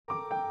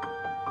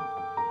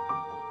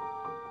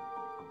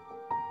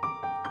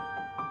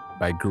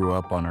I grew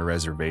up on a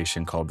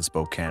reservation called the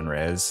Spokane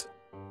Res.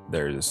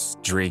 There's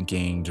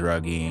drinking,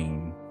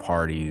 drugging,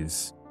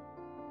 parties.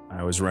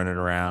 I was running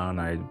around,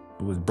 I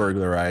was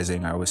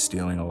burglarizing, I was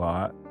stealing a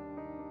lot.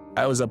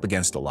 I was up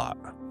against a lot,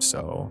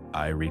 so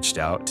I reached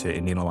out to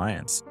Indian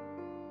Alliance.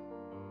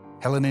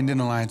 Helena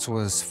Indian Alliance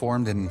was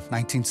formed in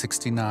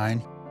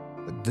 1969.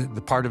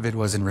 The part of it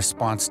was in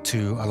response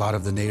to a lot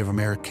of the Native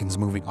Americans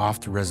moving off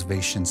the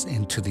reservations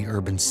into the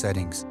urban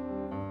settings.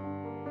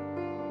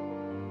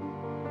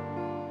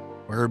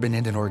 Urban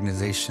Indian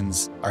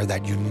organizations are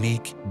that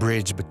unique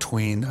bridge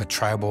between a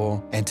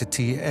tribal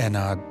entity and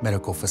a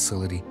medical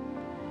facility.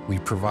 We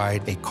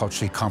provide a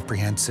culturally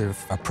comprehensive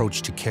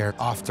approach to care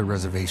off the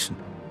reservation.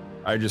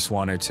 I just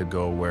wanted to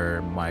go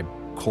where my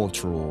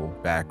cultural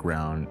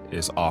background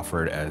is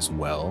offered as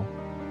well.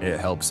 It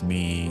helps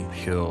me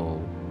heal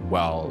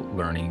while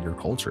learning your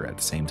culture at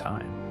the same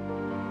time.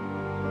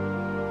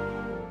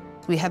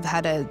 We have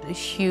had a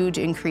huge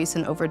increase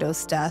in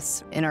overdose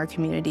deaths in our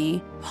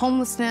community.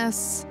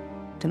 Homelessness,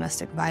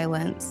 domestic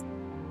violence.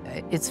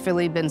 It's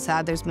really been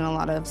sad. There's been a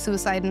lot of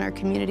suicide in our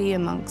community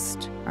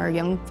amongst our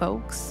young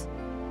folks.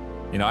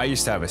 You know, I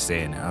used to have a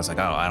saying, I was like,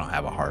 oh, I don't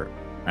have a heart.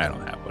 I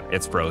don't have one.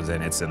 It's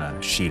frozen, it's in a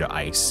sheet of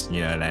ice,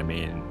 you know what I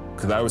mean?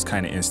 Because I was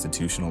kind of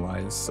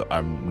institutionalized, so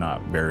I didn't know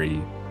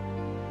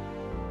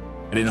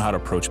how to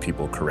approach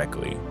people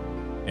correctly.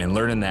 And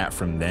learning that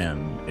from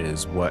them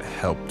is what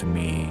helped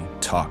me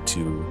talk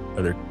to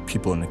other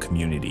people in the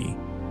community.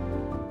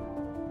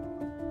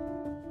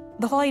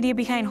 The whole idea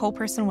behind whole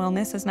person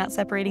wellness is not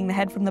separating the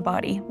head from the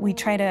body. We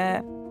try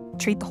to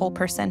treat the whole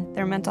person,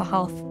 their mental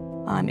health,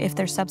 if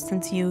there's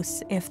substance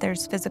use, if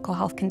there's physical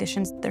health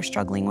conditions they're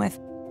struggling with,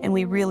 and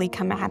we really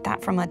come at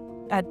that from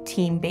a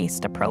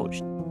team-based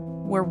approach.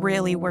 We're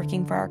really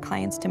working for our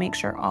clients to make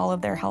sure all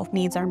of their health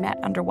needs are met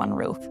under one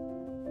roof.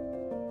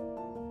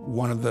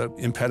 One of the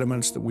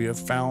impediments that we have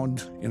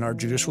found in our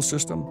judicial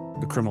system,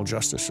 the criminal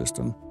justice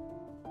system,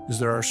 is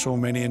there are so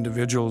many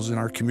individuals in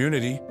our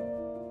community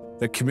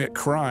that commit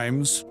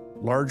crimes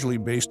largely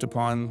based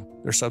upon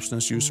their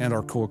substance use and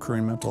our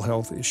co-occurring mental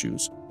health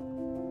issues.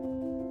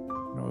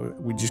 You know,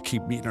 we just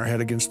keep beating our head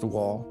against the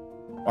wall.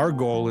 Our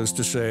goal is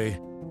to say,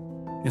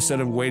 instead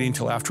of waiting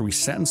till after we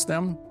sentence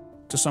them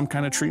to some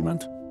kind of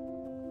treatment,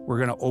 we're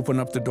going to open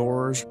up the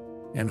doors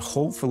and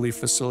hopefully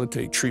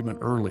facilitate treatment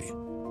early.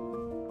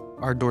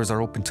 Our doors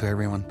are open to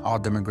everyone, all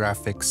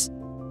demographics.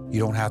 You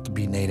don't have to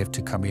be Native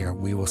to come here.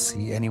 We will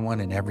see anyone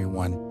and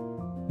everyone.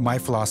 My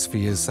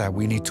philosophy is that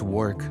we need to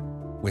work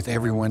with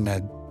everyone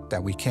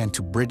that we can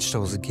to bridge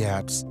those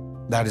gaps.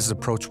 That is the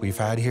approach we've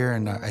had here,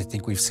 and I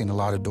think we've seen a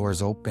lot of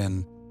doors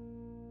open.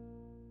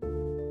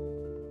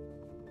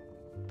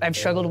 I've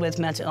struggled with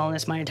mental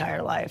illness my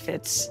entire life.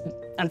 It's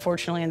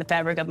unfortunately in the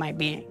fabric of my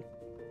being.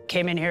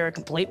 Came in here a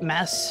complete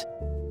mess.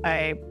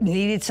 I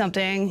needed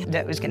something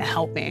that was gonna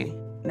help me,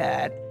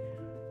 that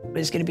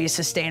was gonna be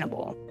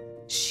sustainable.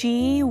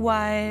 She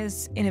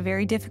was in a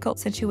very difficult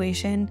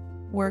situation,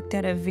 worked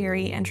at a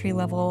very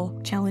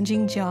entry-level,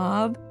 challenging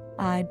job,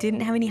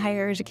 didn't have any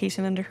higher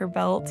education under her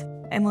belt.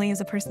 Emily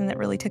is a person that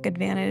really took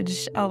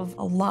advantage of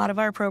a lot of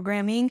our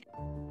programming.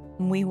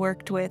 We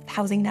worked with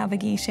housing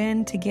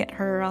navigation to get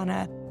her on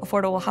a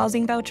affordable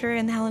housing voucher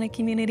in the Helena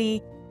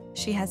community.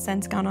 She has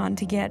since gone on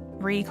to get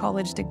 3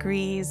 college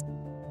degrees.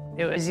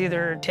 It was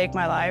either take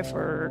my life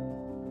or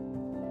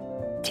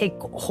take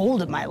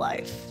hold of my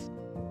life.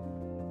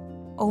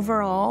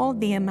 Overall,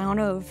 the amount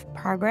of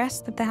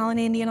progress that the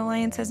Helena Indian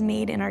Alliance has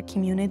made in our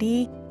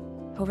community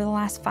over the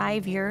last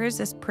 5 years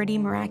is pretty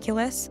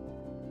miraculous.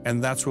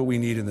 And that's what we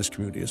need in this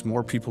community, is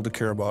more people to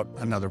care about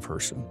another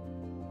person.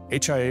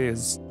 HIA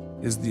is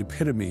the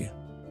epitome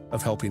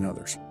of helping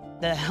others.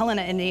 The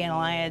Helena Indian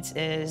Alliance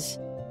is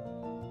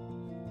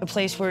a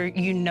place where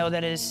you know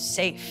that is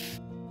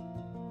safe.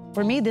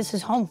 For me, this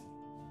is home.